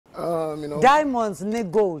you know. Diamonds, ne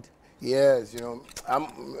gold. Yes, you know,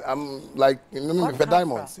 I'm like, you know, for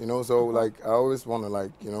diamonds, you know, so like I always want to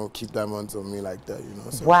like, you know, keep diamonds on me like that, you know.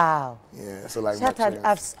 So, wow. Yeah, so like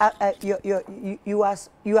Shatta,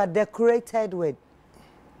 you are decorated with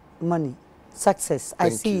money, success. I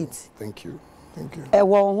see it. Thank you. Thank you.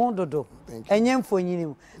 Thank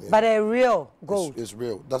you. But a real gold. It's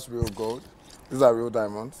real. That's real gold. These are real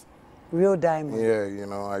diamonds. Real diamonds. Yeah, you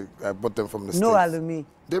know, I bought them from the States. No aluminium.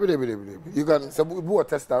 You can say we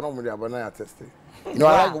test. I don't really have a test. You know,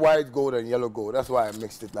 I like white gold and yellow gold. That's why I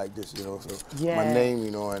mixed it like this. You know, so my name,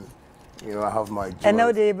 you know, and you know I have my. And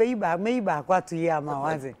now they be back. What to hear,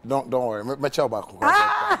 man? Don't worry. Me chow back.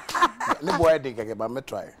 No boy ding again, but me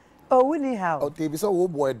try. Oh, we need how. Oh, TV so wo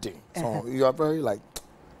boy ding. So you are very like.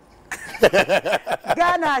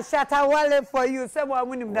 Ghana Shatta Wale for you. Someone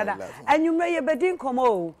winning that. And you may be din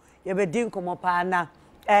komo. You be din komo pa na.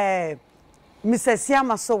 Mr.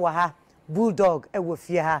 Siama Sowaha, Bulldog,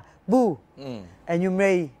 Ewofia, Boo. And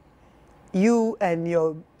you and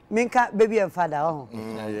your Minka baby and father. No,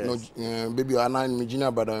 baby, I'm not my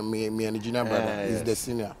junior brother. Me and the junior brother is the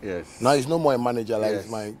senior. Yes. Now he's no more a manager, like it's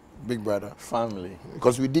my big brother. Family.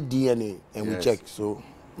 Because we did DNA and we checked. So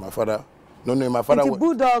my father. No, my father.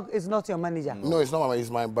 Bulldog is not your manager. No, it's not.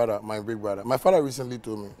 It's my brother, my big brother. My father recently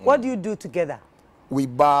told me. What do you do together? We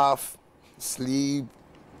bath, sleep,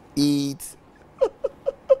 eat.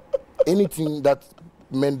 Anything that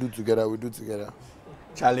men do together, we do together.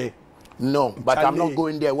 Charlie. No, but Charlie. I'm not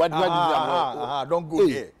going there. What do I do? Don't go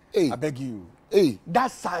there. Hey. I beg you. Hey. That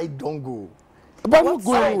side don't go. But I'm not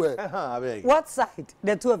going anywhere. I beg. What side?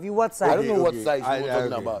 The two of you, what side? I don't know what side you're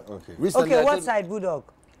talking about. Okay. Recently, okay, what side, Bulldog?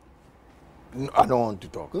 No, I don't want to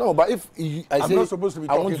talk. No, but if I'm not supposed to be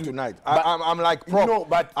talking tonight. I'm like prop. No,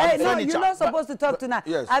 but hey, no, you're not supposed to talk tonight.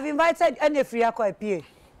 Yes. I've invited any free PA.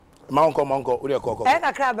 My uncle, what do you call it? I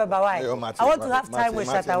want to have time with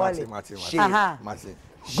Shatta Wale.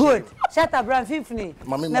 Good. Shatta Brand 50.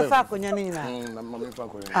 Never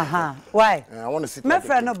why? I want to sit. My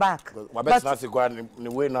friend no back.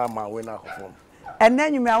 And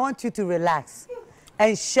then I want you to relax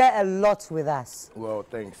and share a lot with us. Well,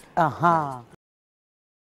 thanks.